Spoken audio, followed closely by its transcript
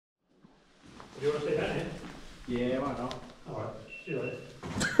Do you want to stay down here? Yeah, why not? Alright, see you later.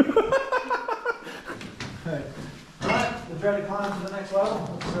 Right, the dreaded climb to the next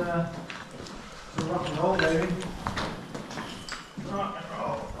level. It's a rock and roll, baby. Rock and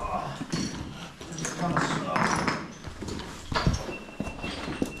roll. Oh. It's kind of slow.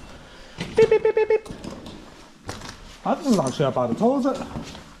 Beep, beep, beep, beep, beep. That doesn't actually that bad at all, is it? No,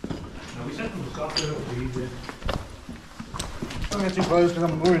 we sent them to start doing it would be easier. Don't get too close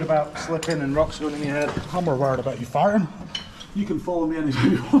because I'm worried about slipping and rocks going in your head. I'm more worried about you farting. You can follow me anytime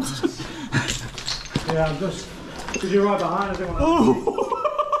you want. Yeah, I'm just... Because you're right behind, I don't want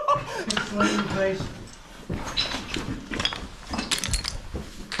to... Sling in face.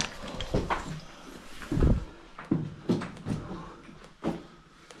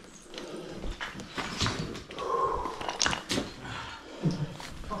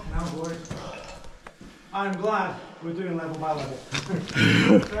 Fucking hell, boys. I'm glad we're doing level by level.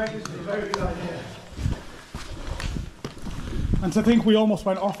 Greg, this is a very good idea. And to think we almost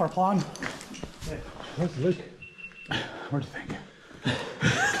went off our plan. Yeah. Where's Luke? Where do you think?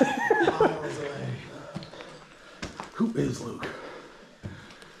 Miles away. Who is Luke?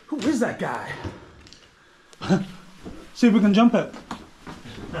 Who is that guy? See if we can jump it.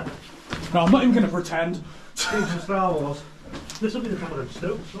 No, I'm not even going to pretend. From Star Wars. This will be the top of them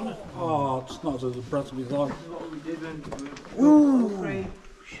slopes, won't it? Oh, it's not as impressive as we thought. This is what we did when we Ooh.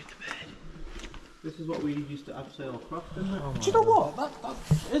 This is what we used to abseil across, didn't it? Do you know what? That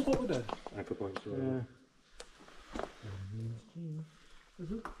is what we did. Anchor points.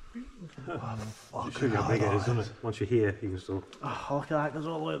 Fuck, Show you how big it is, doesn't it? Once you're here, you can still. Oh, look at that, goes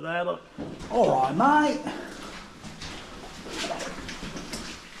all the way up there, look. Alright, mate.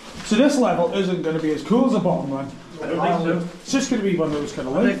 So this level isn't going to be as cool as the bottom one. I don't think so. It's just going to be one of those kind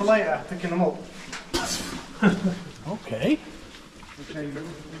of I'll links. for later, picking them up. Okay. Okay.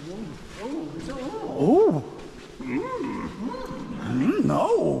 Oh.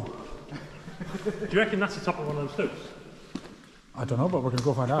 No. Do you reckon that's the top of one of those slopes? I don't know, but we're going to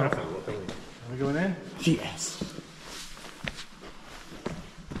go find out. Are we going in? Yes.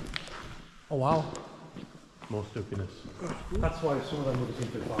 Oh wow. More sloopiness. That's why some of them would have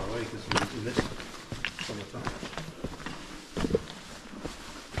seemed a bit far away, because in this on the top.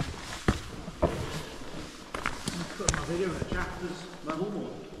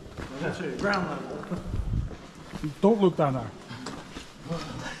 Ground level. Don't look down there.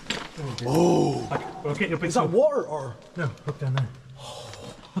 Oh! We'll get your big Is that slope. water or? No, look down there.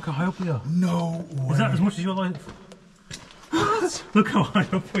 Look how high up we are. No way. Is that as much as your life? What? Look how high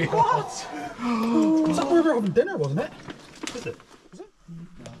up we are. What? Was that where we were having dinner, wasn't it? Is it?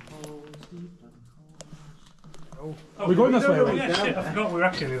 Oh, are we going this way? Oh, yeah, shit, I forgot we were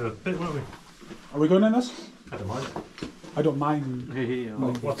actually the other bit, weren't we? Are we going in this? I don't mind. I don't mind.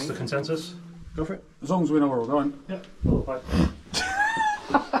 What's the consensus? Go for it. As long as we know where we're going. Yeah, follow the pipe.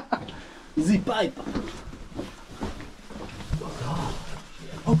 The pipe.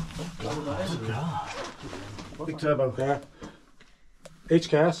 Big turbo. Yeah.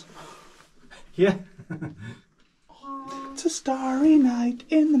 HKS. Yeah. It's a starry night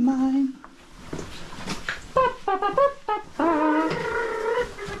in the mine.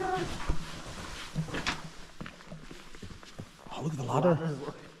 Oh, look at the ladder.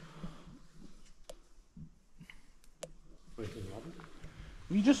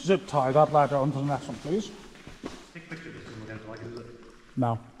 Will you just zip tie that ladder onto the next one, please? Take a picture of this and we'll get to like it, is it?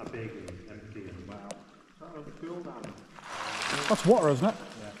 No. How big and empty and wow. That's water, isn't it?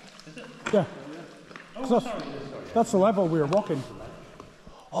 Yeah. Is it? Yeah. Oh, sorry. That's the level we were walking.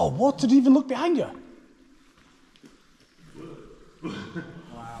 Oh, what? Did you even look behind you?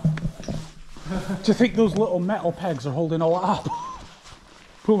 Wow. Do you think those little metal pegs are holding all that up?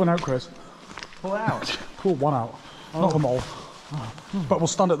 Pull one out, Chris. Pull it out. Pull one out. Not them all. But we'll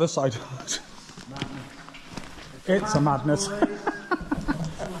stand at this side. It's a madness.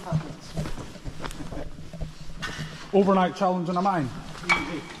 Overnight challenge in a mine.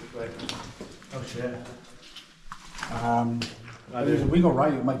 Oh shit. If we go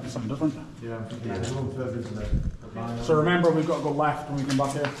right, it might be something different. Yeah, I'm further into the So remember, we've got to go left when we come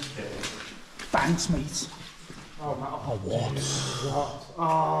back here. Thanks, mate. Oh, man. Oh, what? What?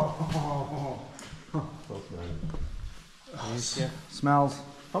 Oh. Yeah. Smells.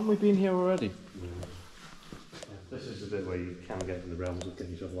 Haven't we been here already? Yeah. This is the bit where you can get in the realms of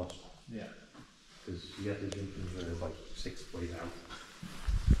getting yourself lost. Yeah. Because you get these junctions where there's like 6 ways out.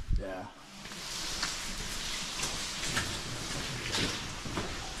 Yeah.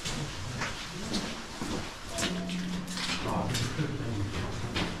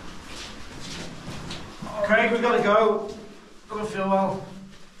 Craig, we've got to go. Got to feel well.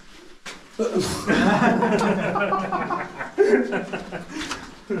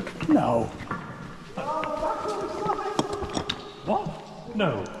 No. What?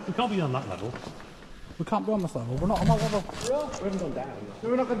 No, we can't be on that level. We can't be on this level. We're not on that level. We haven't gone down. No,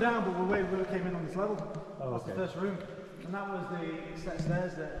 we're not going down, but we came in on this level. Oh, That's okay. the first room. And that was the set of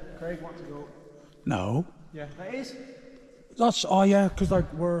stairs that Craig wanted to go up. No. Yeah, that is. That's, oh yeah, because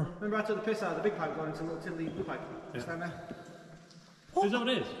like we're... Remember I took the piss out of the big pipe going into a little tiddly blue pipe? It's down there. Is that what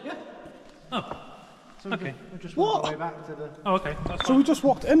it is? Yeah. Oh. So we Okay. just What? walked our way back to the... Oh, okay. That's So fine. we just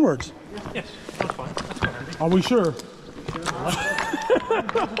walked inwards. Yes, that's fine. That's quite handy. Are we sure?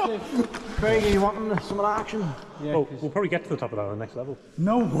 Craig, are you wanting some of that action? Yeah. Oh, we'll probably get to the top of that on the next level.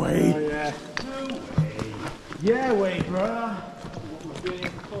 No way. Oh, yeah. No way. Yeah, wait, bruh.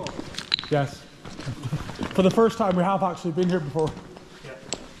 Yes. For the first time, we have actually been here before.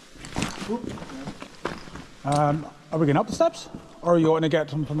 Yeah. Are we going up the steps? Or are you going to get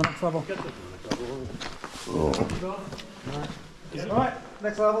them from the next level? Get to the next level. Alright,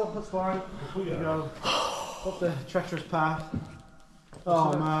 next level, that's fine. We go up the treacherous path.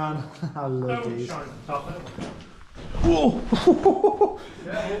 Oh man, I love Don't these. shine the top of it. Whoa!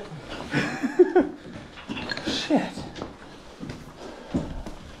 Shit.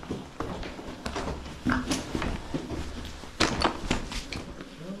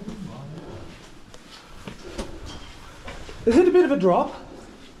 Is it a bit of a drop? I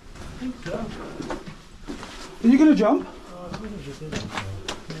think so. Are you going to jump?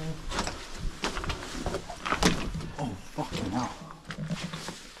 Oh, fucking hell.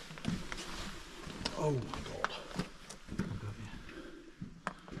 Oh my god.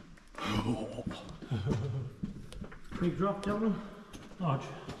 Big drop, gentlemen. Large.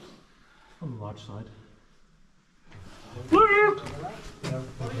 On the large side. Luke!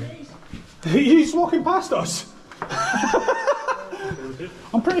 He's walking past us.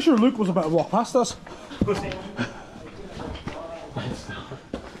 I'm pretty sure Luke was about to walk past us. Pussy.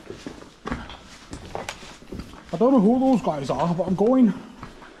 I don't know who those guys are, but I'm going.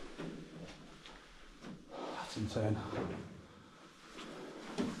 That's insane.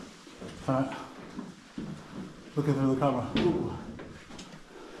 Alright. Looking through the camera. Ooh.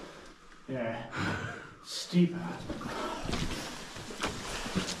 Yeah. Steep.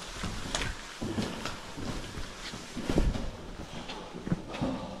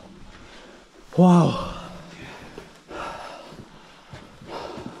 Wow.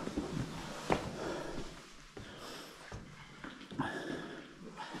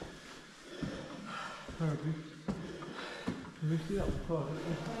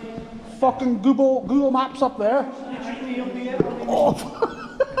 Fucking Google Maps up there. Oh.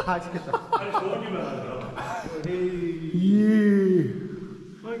 I just warned you about that. Yeah.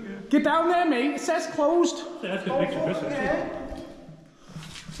 Get down there, mate. It says closed. Yeah, that's a good picture, Chris.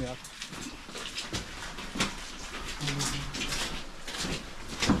 Yeah.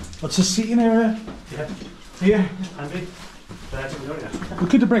 What's the seating area? Yeah. Here. Handy. There we go, yeah. We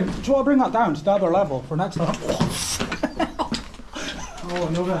could bring. Do you want to bring that down to the other level for next time? Oh,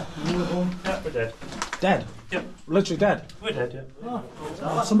 another one. Yeah, we're dead. Dead. Yep. Literally dead. We're dead, yeah.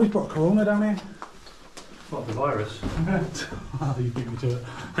 Oh, somebody put a corona down here. What, the virus? Oh, you beat me to it.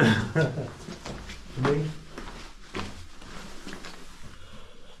 Me?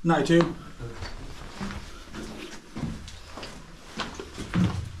 92.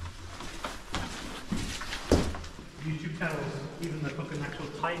 YouTube channels, even the fucking actual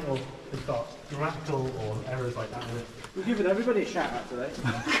title has got grammatical or errors like that in it. We're giving everybody a shout out today.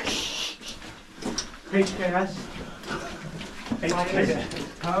 HKS. HKS.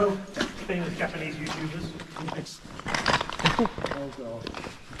 Oh. Famous Japanese YouTubers. Oh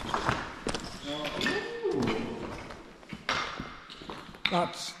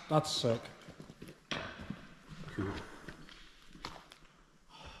god. That's sick. Cool.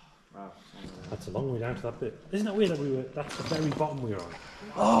 Wow. That's a long way down to that bit. Isn't that weird that that's the very bottom we were on?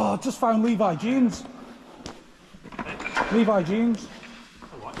 Oh, just found Levi jeans. Levi jeans.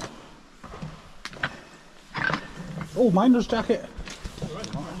 Oh, what? Oh, miner's jacket.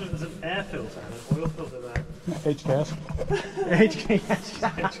 There's an air filter and an oil filter there. HKS.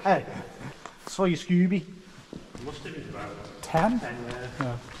 HKS. So you Scooby. Must have been about 10? 10, yeah.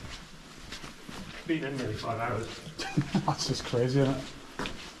 Yeah. Been in nearly 5 hours. That's just crazy, isn't it?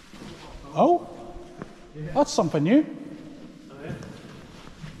 Oh? That's something new. Oh,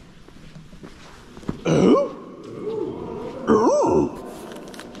 yeah. Ooh? Ooh?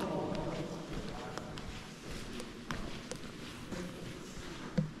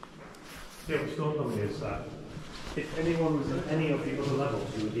 Yeah, what's going on is that if anyone was in any of the other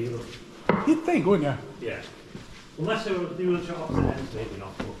levels, you would deal with. You'd think, wouldn't you? Yeah. Unless they were at opposite ends, maybe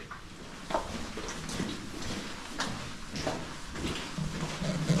not. But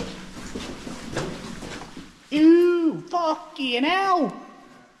Fucking hell!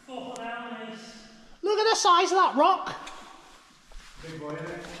 Look at the size of that rock! Big boy, isn't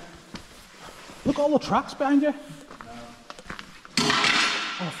it? Look at all the tracks behind you.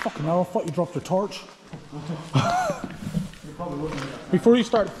 Oh fucking hell, I thought you dropped your torch. You probably wouldn't. Before you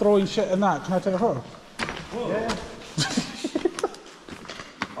start throwing shit in that, can I take a photo? Yeah.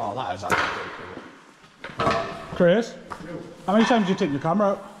 Oh, that is actually pretty cool. Chris, how many times did you take your camera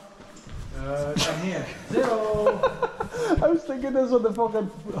out? Down here. 0. I was thinking this at the fucking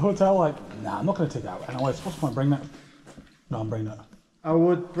hotel, like, nah, I'm not going to take that out. Anyway, what's the point bringing it? No, I'm bringing it. I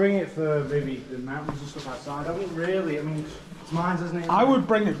would bring it for maybe the mountains and stuff outside. I wouldn't really, I mean, it's mine, isn't it? I would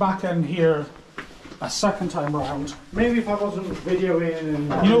bring it back in here a second time round. Maybe if I wasn't videoing and...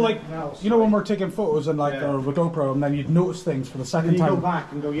 You know, like, else, you know when we're taking photos and like, Yeah. or with GoPro, and then you'd notice things for the second you time. go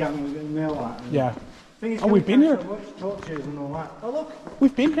back and go, yeah, I'm going to nail that. And Yeah. thing is, Oh, we've been here? Torches and all that. Oh, look.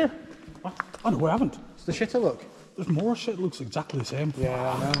 We've been here. What? Oh no, we haven't. It's the shitter look. There's more shit that looks exactly the same.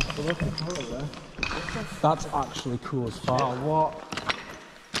 Yeah, I know. So look at the there. That's actually cool as fuck. Oh, what?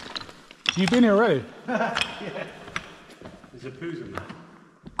 You've been here already? There's a poos in there.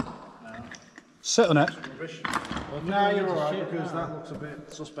 Sit on it. No, you're alright, because that looks a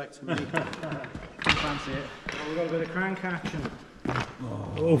bit suspect to me. Fancy it. Oh, we've got a bit of crank action.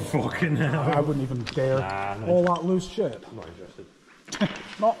 Oh, fucking hell. I wouldn't even dare. Nah, no. All that loose shit. I'm not interested.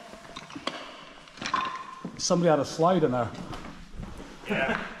 Not. Somebody had a slide in there.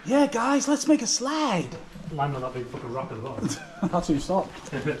 Yeah. Yeah, guys, let's make a slide. Land on that big fucking rock as well. That's how you stop.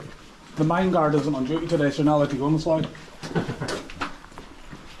 The mine guard isn't on duty today, so now let you go on the slide.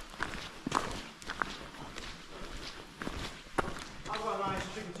 I've got a nice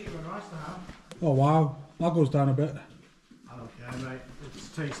chicken tikka and rice now. Oh wow, that goes down a bit. I don't care, mate. It's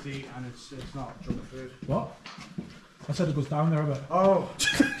tasty and it's not junk food. What? I said it goes down there a bit. Oh.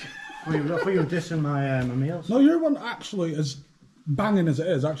 I thought you were dissing my meals. No, your one actually, as banging as it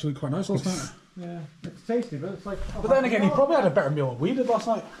is, actually quite nice last night. Yeah, it's tasty, but it's like... But then again, he probably had a better meal than we did last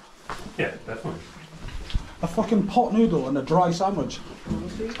night. Yeah, definitely. A fucking pot noodle and a dry sandwich.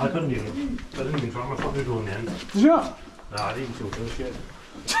 I didn't even try my pot noodle in the end. Did you not? Nah, I didn't even feel bullshit.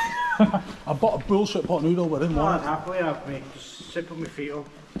 I bought a bullshit pot noodle, but I didn't I'd want it. happily have me. Just sit, put my feet up,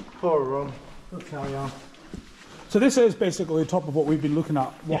 pour a rum, we'll carry on. So this is basically the top of what we've been looking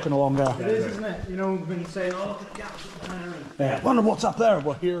at, walking along there. It is, isn't it? You know, when you say, oh, look at the gaps up there. And Yeah. Wonder what's up there.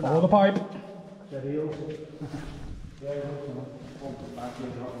 We're here now. Follow the pipe. dead eels.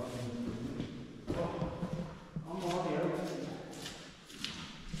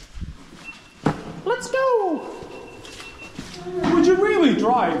 Let's go! Would you really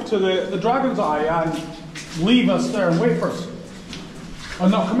drive to the Dragon's Eye and leave us there and wait for us? Or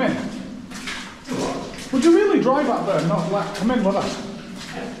not come in? Would you really drive up there and not come in with us?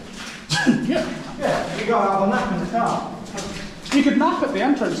 Yeah. Yeah, you got to have a nap in the car. You could nap at the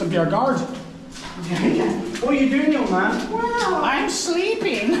entrance and be our guard. What are you doing, young man? Well, I'm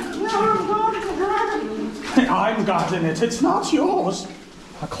sleeping. no, I'm guarding the dragon. I'm guarding it. It's not yours.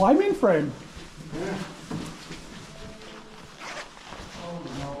 A climbing frame. Yeah.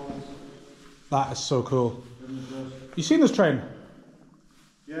 That is so cool. You seen this train?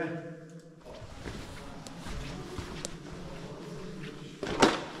 Yeah.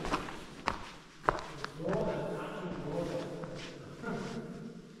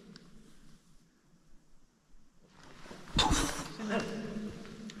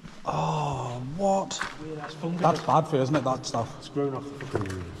 Oh, what? That's bad for you, isn't it, that stuff? It's grown off the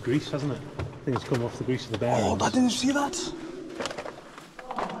fucking grease, hasn't it? I think it's come off the grease of the bear. Oh, I didn't see that.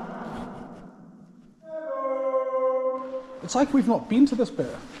 It's like we've not been to this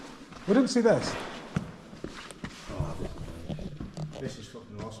bit. We didn't see this. This is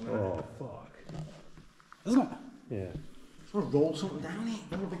fucking awesome, isn't it? Oh, fuck. Isn't it? Yeah. I'll roll something down here.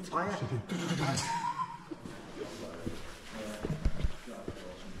 Have a big fire.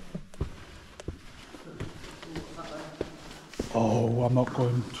 Oh, I'm not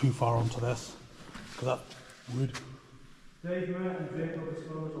going too far onto this. Because that's rude. Dave Merton's vehicle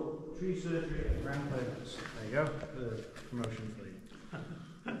disposal, tree surgery and ground clearance. There you go, the promotion for you.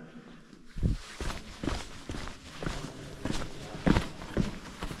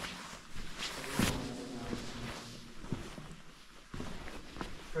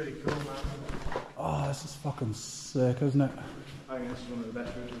 Pretty cool, man. Oh, this is fucking sick, isn't it? I think this is one of the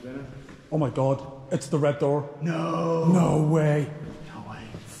best routes we've been in. Oh my god, it's the red door. No! No way. No way.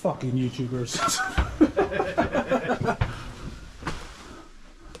 Fucking YouTubers.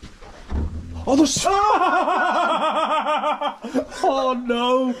 Oh, there's... Oh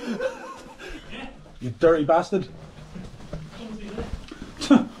no! You dirty bastard.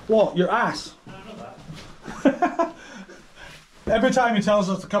 What? Your ass? Every time he tells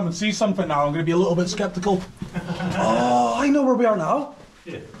us to come and see something now, I'm going to be a little bit skeptical. Oh, I know where we are now.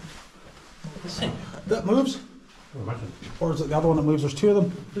 Yeah. Let's see. That moves? Oh, imagine. Or is it the other one that moves? There's two of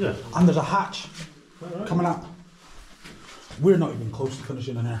them. Is it? And there's a hatch Right. coming up. We're not even close to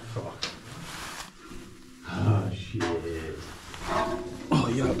finishing in here. Fuck. Oh, shit. Oh,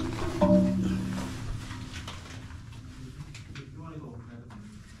 yeah.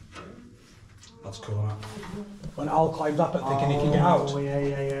 That's cool, man. When Al climbs up it thinking he can get out. Oh,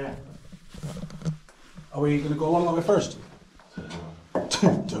 yeah. Are we going to go along that way first?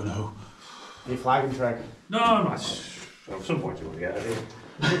 Don't know. Any flagging track? No, I'm not. At some point you want to get out of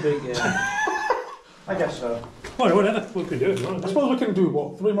here. I guess so. Well, whatever. We can do it if you want I to. suppose we can do,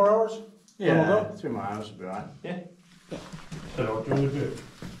 what, 3 more hours? Then we'll go? 3 miles would be right. Yeah. So, what do you want to do?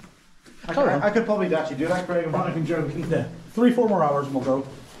 I could probably actually do that, Craig. I'm not even joking. Yeah. 3-4 more hours and we'll go.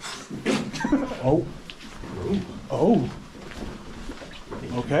 Oh. Oh.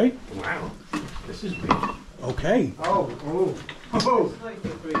 Okay. Wow. This is big. Okay. Oh.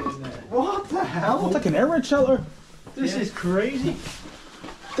 What the hell? Oh, it's like an air raid shelter. This is crazy.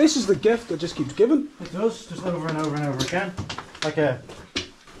 This is the gift that just keeps giving. It does, just over and over and over again. Like a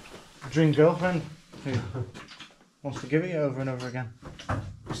dream girlfriend who wants to give it you over and over again.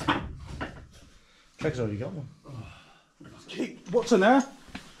 Craig's already got one. Okay, what's in there?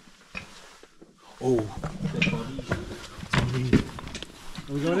 Oh.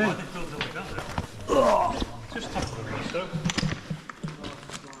 Are we going in? Just top of the roof,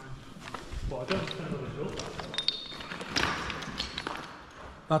 well, I don't think it's built that.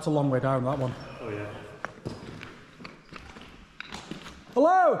 That's a long way down, that one. Oh, yeah.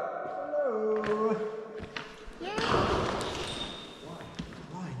 Hello? Hello.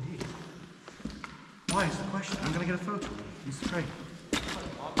 Why indeed? Why is the question? I'm going to get a photo. Mr. Craig.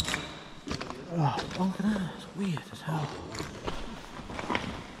 Oh, look at that. It's weird as hell.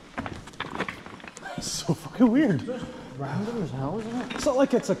 It's so fucking weird. Random as hell, isn't it? It's not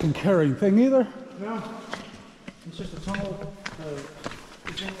like it's a concurring thing either. No. It's just a tunnel.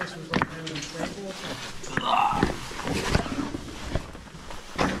 The thing this was like doing skateboarding.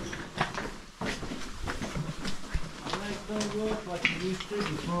 My legs don't work like they used to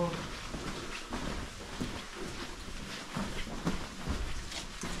before.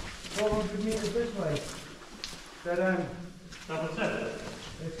 Meters this way. Dead end. That's it.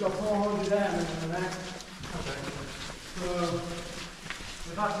 It's got 400 M in the neck. Okay. So,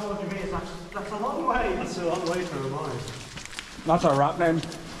 if that's 400 meters, that's a long way. That's a long way for a mine. That's our rap name.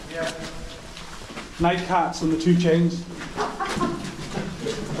 Yeah. Night Cats and the 2 Chains.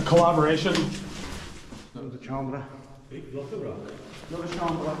 A collaboration. Another chambler. Big block of rock. Another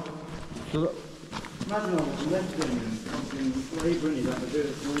chambler. Imagine all the lifting and fucking labouring you'd have to do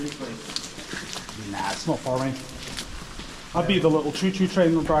it really quick. Nah, it's not for me. I'd be the little choo-choo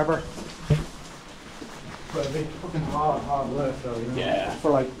train driver. But it'd be fucking hard work though, you know? Yeah,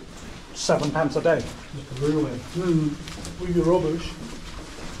 for like 7 pence a day. Just grueling. With your rubbish.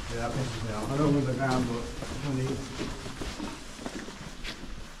 Yeah, that pisses me off. I don't move the ground, but I need.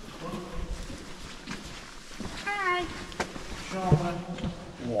 Hi. Chambler.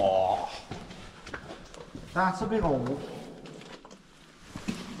 Wow. That's a big hole.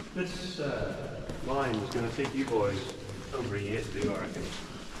 This line is going to take you boys over a year to do, I reckon.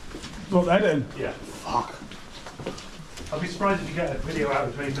 Put that in. Yeah. Fuck. I'll be surprised if you get a video out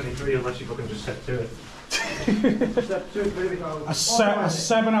in 2023 unless you fucking just step to it. Step 2, baby. A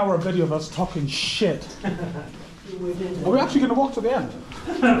 7-hour video of us talking shit. Are we actually going to walk to the end?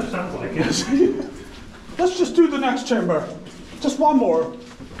 Sounds like it. Let's just do the next chamber. Just one more.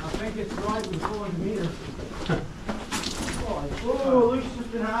 I think it's right with 400 meters. Oh, Luke's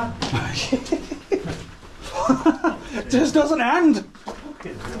just been hard. This doesn't end.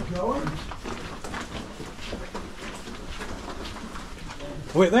 Fucking Going.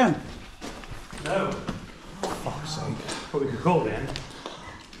 Wait then. no. Fuck's sake. But we could call it in.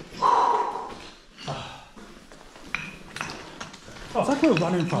 It's like we're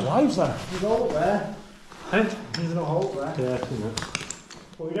running for our lives there. There's a hole there. Hey? There's no hole there. Yeah, I've seen that.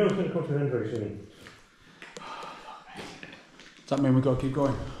 Well, we know it's going to come to an end very soon. Does that mean we've got to keep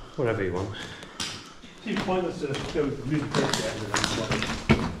going? Whatever you want. It's pointless to go really close to the end and then stop.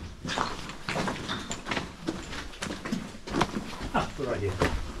 Ah, we're right here.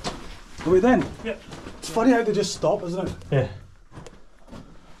 Are we then? Yeah. It's funny how they just stop, isn't it? Yeah.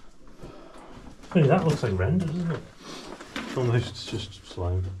 Hey, that looks like render, doesn't it? Almost it's just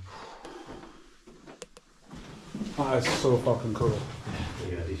slime. That is so fucking cool.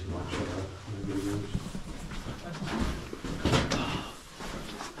 Yeah, decent match.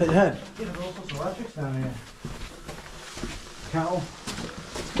 Hit your head. Yeah, there's all sorts of electrics down here. cattle.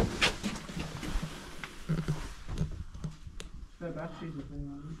 Spare batteries are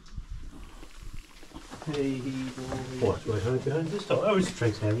thing. What, do I hide behind this door? Oh, it's a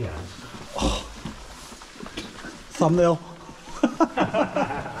trace area. Thumbnail.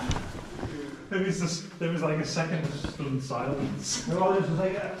 There was like a second of stunned silence. Oh, this is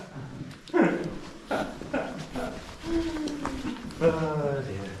like a... Oh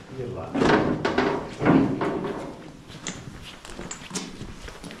dear, you laugh.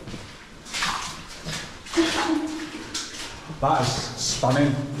 That is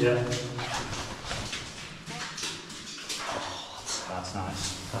stunning. Yeah. That's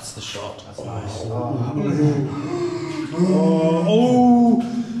nice. That's the shot. That's nice. Oh!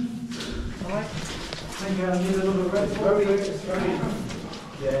 Alright. I think I need a little red very.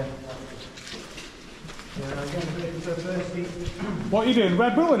 Yeah. Yeah, I'm getting so thirsty. What are you doing?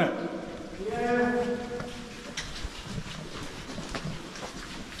 Red Bull in it? Yeah.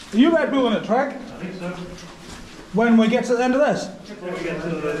 Are you Red Bull in it, Treg? I think so. When we get to the end of this? When we get to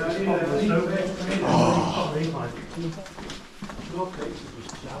the top of the snow.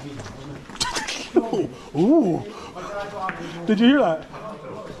 Ooh! Did you hear that?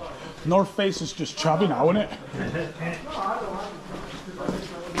 North Face is just chubby now, isn't it?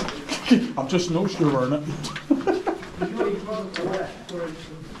 I've just noticed you were in it.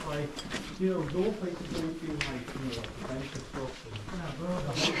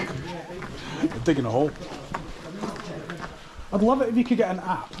 Digging a hole. I'd love it if you could get an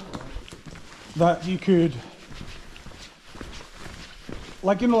app that you could,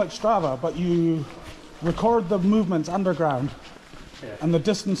 like, you know, like Strava, but you record the movements underground and the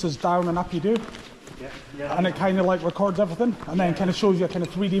distances down and up you do, and it kind of like records everything and then kind of shows you a kind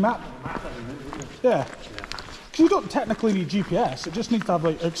of 3D map. Yeah. Because you don't technically need GPS, it just needs to have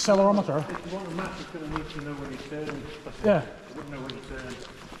like accelerometer. If you want a map, it's going to need to know when you turn. Yeah. You wouldn't know when you turn.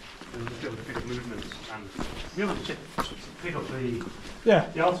 And just be able to pick up movements and be able to pick up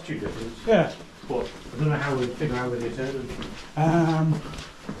the altitude difference. Yeah. But I don't know how we'd figure out when you're turning.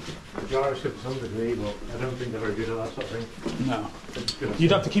 Gyroscope to some degree, but I don't think they're very good at that sort of thing. No.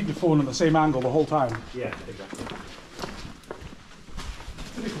 You'd have to keep your phone at the same angle the whole time. Yeah, exactly.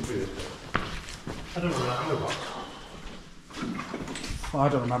 Could be computers. I don't know that box. Well, I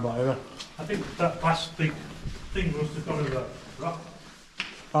don't remember that either. I think that last big thing must have gone over that rock.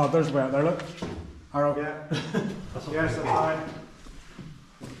 Oh, there's a way out there, look. Arrow. Yeah. That's not Yes, very that's good. fine.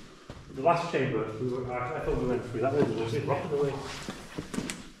 The last chamber, I thought we went through that way, there was a big rock in the way.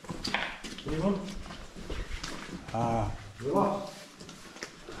 Anyone? We lost.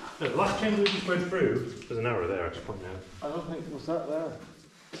 No, the last chamber we just went through, there's an arrow there, I just pointing out. I don't think it was that there.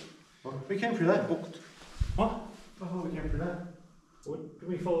 We came through that, booked. What? I thought we came through that. Did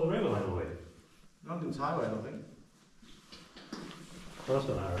we follow the railway line away? London's highway, I don't think. Oh, that's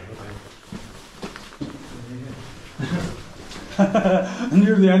not an arrow, okay. And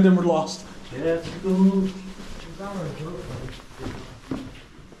near the end and we're lost. Yeah, it's good.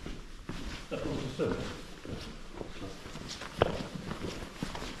 That was the surface.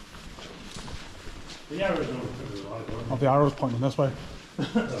 The arrow's not the right one. Oh, the arrow's pointing this way.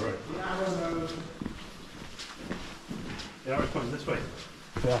 That's all right. The arrow's pointing this way.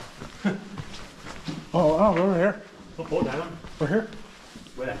 Yeah. Oh, we're here. Up or down? We're here.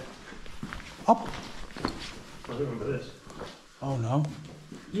 Where? Up. I don't remember this. Oh no.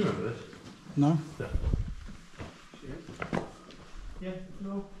 You remember this? No. No. Yeah,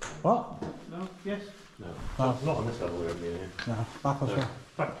 no, What? no, yes. No. Oh. Not on this level we haven't been here. No. Back this way.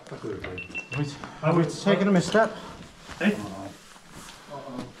 Back where we were going. Wait. Are we taking a misstep? Hey?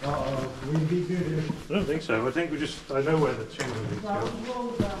 Uh-oh, we'd be good. I don't think so. I think I know where the chamber needs to go.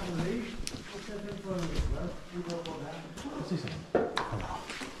 What's he saying?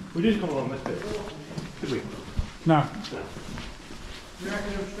 We did come along this bit. Did we? No. No.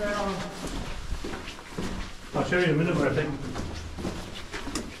 I'll show you in a minute where I think.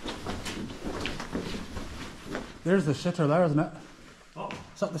 There's the shitter there, isn't it? Oh,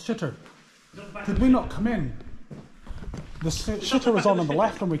 Is that the shitter? is that the back Did of we the not come in? The shitter was on the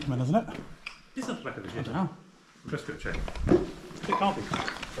left when we come in, isn't it? Is that the back of the I ship? don't know. Let's go check. It can't be.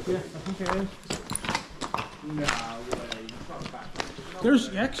 Yeah, I think it is. No way. There's,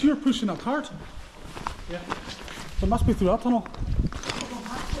 yeah, 'cause you're pushing that cart. Yeah. It must be through that tunnel.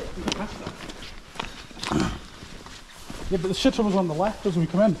 Past that. Yeah, but the shitter was on the left as we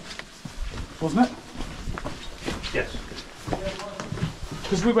come in, wasn't it? Yes.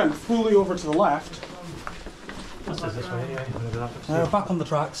 Because we went fully over to the left. What's this way anyway? Back on the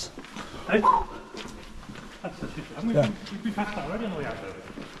tracks. Hey? That's the ship. Haven't we Yeah. we've been past that already on the way out there?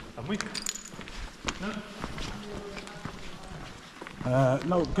 Have we? No?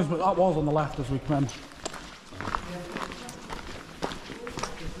 No, because that was on the left as we come in.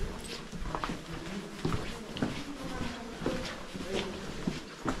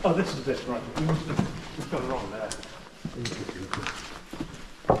 Oh, this is it, right. We've got it wrong there.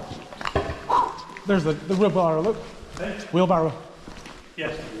 There's the wheelbarrow, look. Eh? Wheelbarrow.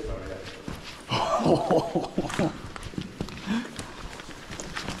 Yes, wheelbarrow, yeah.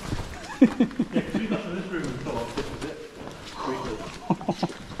 Yeah, because we got to this room and thought this was it.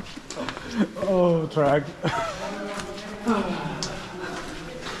 Oh, drag.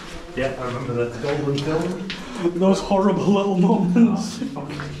 Yeah, I remember the golden film. Those horrible little moments.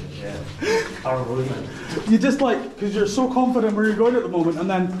 Yeah, horrible, isn't it? You just like, because you're so confident where you're going at the moment, and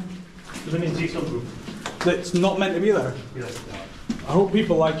then But then you see something. it's not meant to be there. Yeah. I hope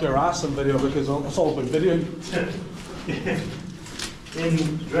people like your ass in video because it's all about videoing.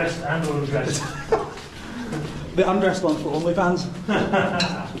 In dressed and undressed. The undressed ones for OnlyFans.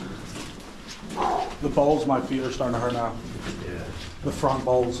 The balls, my feet are starting to hurt now. Yeah. The front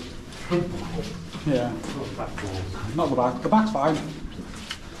balls. Yeah. Oh, back balls. Not the back. The back's fine.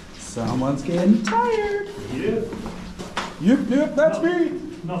 Someone's getting tired. Yeah. Yep, that's me.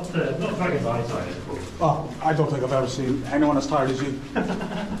 Not dragon by side. Oh, I don't think I've ever seen anyone as tired as you.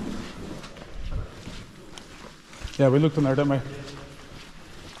 Yeah, we looked in there, didn't we?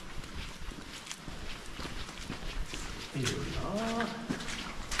 Here we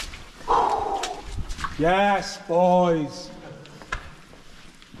Yes, boys.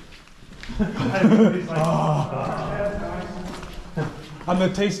 And the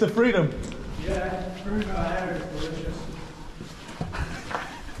taste of freedom. Yeah, fruit air is delicious.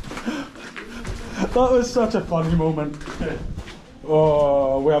 That was such a funny moment.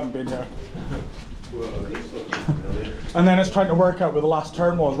 Oh, we haven't been here. And then it's trying to work out where the last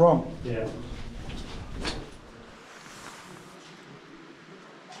turn was wrong. Yeah.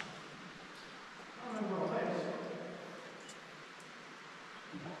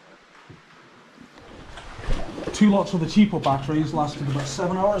 Two lots of the cheaper batteries lasted about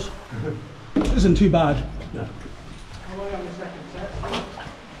 7 hours. Isn't too bad. No. How long on the second set?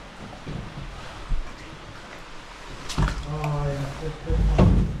 Oh yeah, this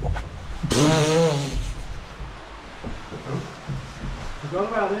one. Forgot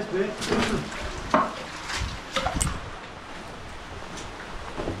about this bit.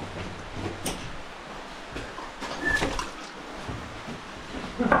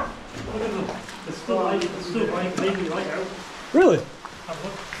 It's still like maybe right out. Really? Have a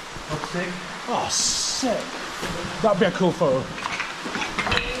look. Not sick. Oh, sick. That'd be a cool photo.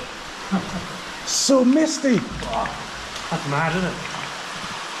 So misty. That's mad, isn't it?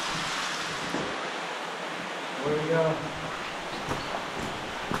 There we go.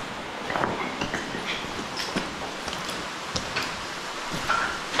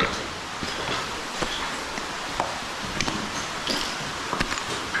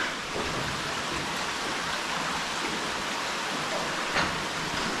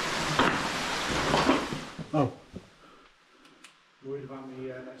 Oh, Worried about me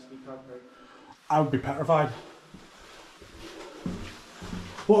SD card break. I would be petrified.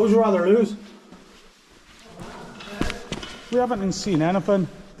 What would you rather lose? We haven't even seen anything.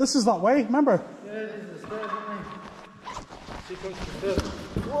 This is that way, remember? Yeah, this is the stairs, isn't it?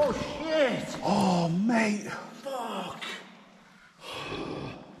 Oh shit! Oh, mate. Fuck!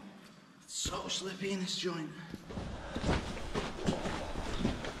 It's so slippy in this joint.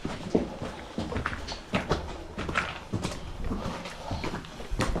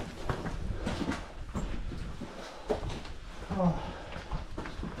 Oh.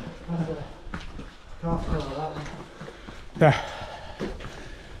 Can't feel that one. Yeah.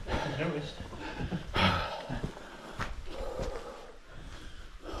 I've noticed.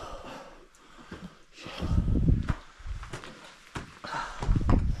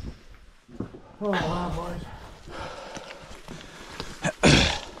 Oh wow, boys.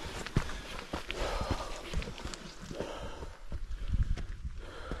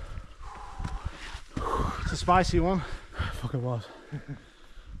 It's a spicy one. Fuck, it was.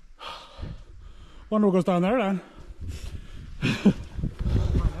 Wonder what goes down there then.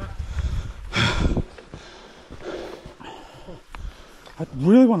 I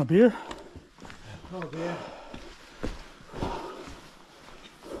really want a beer. Oh dear.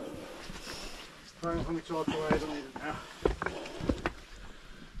 Trying for me torch away, I don't need it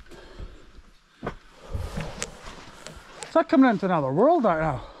now. Is that coming into another world right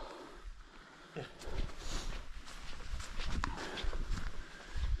now?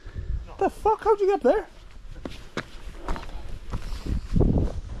 The fuck? How'd you get up there?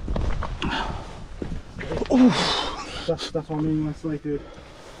 Oof. That's what I mean when I slate, dude.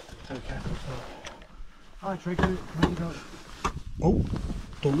 Okay. Alright, Trey, can you go? Oh,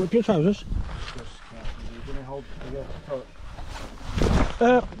 don't rip your trousers. Just carefully, give me a hold to get touch.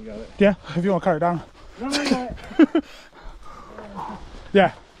 You got it. Yeah, if you want to carry it down. No.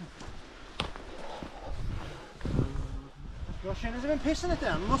 Yeah. Gosh, Shane, has it been pissing it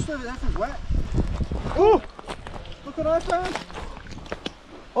down? Must have, everything's wet. Oh! Look what I found.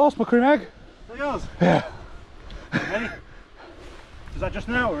 Oh, it's my cream egg. Is that yours? Yeah. Hey? Is that just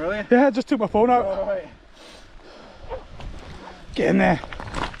now or earlier? Yeah, I just took my phone out. Alright. Get in there.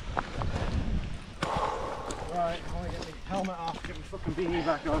 Right, I want to get my helmet off, get my fucking beanie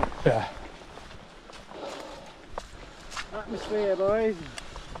back on. Yeah. Atmosphere, boys.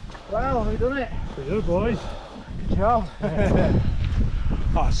 Well, we've done it. Pretty good, boys. Good job.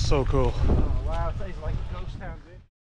 Oh, it's so cool. Oh, wow, it tastes like a ghost town, dude.